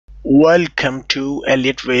Welcome to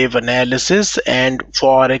Elliott Wave Analysis and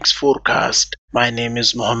Forex Forecast. My name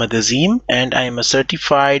is Mohammed Azim and I am a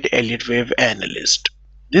certified Elliott Wave analyst.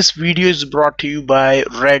 This video is brought to you by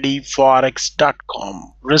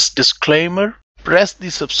ReadyForex.com. Risk disclaimer: press the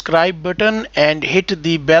subscribe button and hit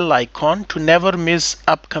the bell icon to never miss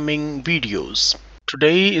upcoming videos.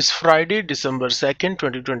 Today is Friday, December 2nd,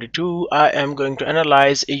 2022. I am going to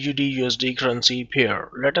analyze AUD USD currency pair.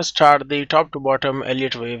 Let us start the top to bottom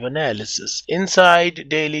Elliott Wave analysis. Inside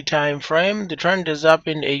daily time frame, the trend is up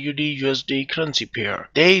in AUD USD currency pair.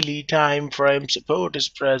 Daily time frame support is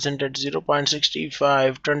present at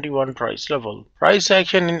 0.6521 price level. Price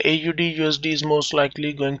action in AUD USD is most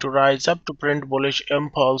likely going to rise up to print bullish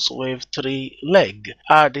impulse wave 3 leg.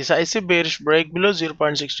 A decisive bearish break below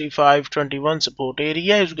 0.6521 support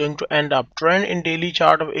area is going to end uptrend in daily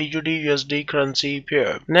chart of AUD USD currency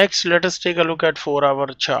pair. Next, let us take a look at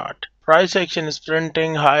 4-hour chart. Price action is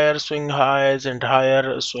printing higher swing highs and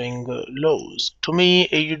higher swing lows. To me,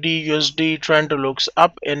 AUD USD trend looks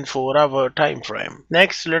up in 4-hour time frame.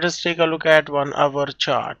 Next, let us take a look at 1-hour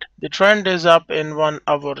chart. The trend is up in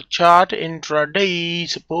 1-hour chart. Intraday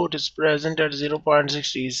support is present at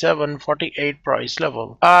 0.6748 price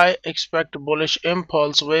level. I expect bullish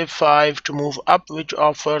impulse wave 5 to move up, which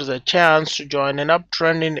offers a chance to join an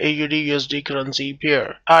uptrend in AUD USD currency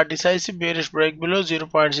pair. A decisive bearish break below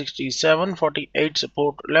 0.6748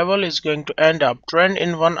 support level is going to end up trend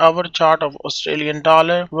in 1-hour chart of Australian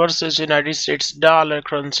dollar versus United States dollar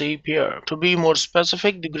currency pair. To be more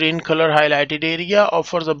specific, the green color highlighted area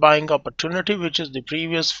offers a buying opportunity, which is the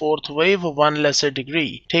previous fourth wave of 1 lesser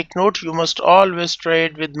degree. Take note, you must always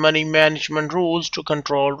trade with money management rules to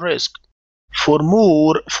control risk. For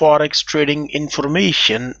more Forex trading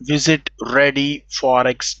information, visit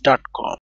ReadyForex.com.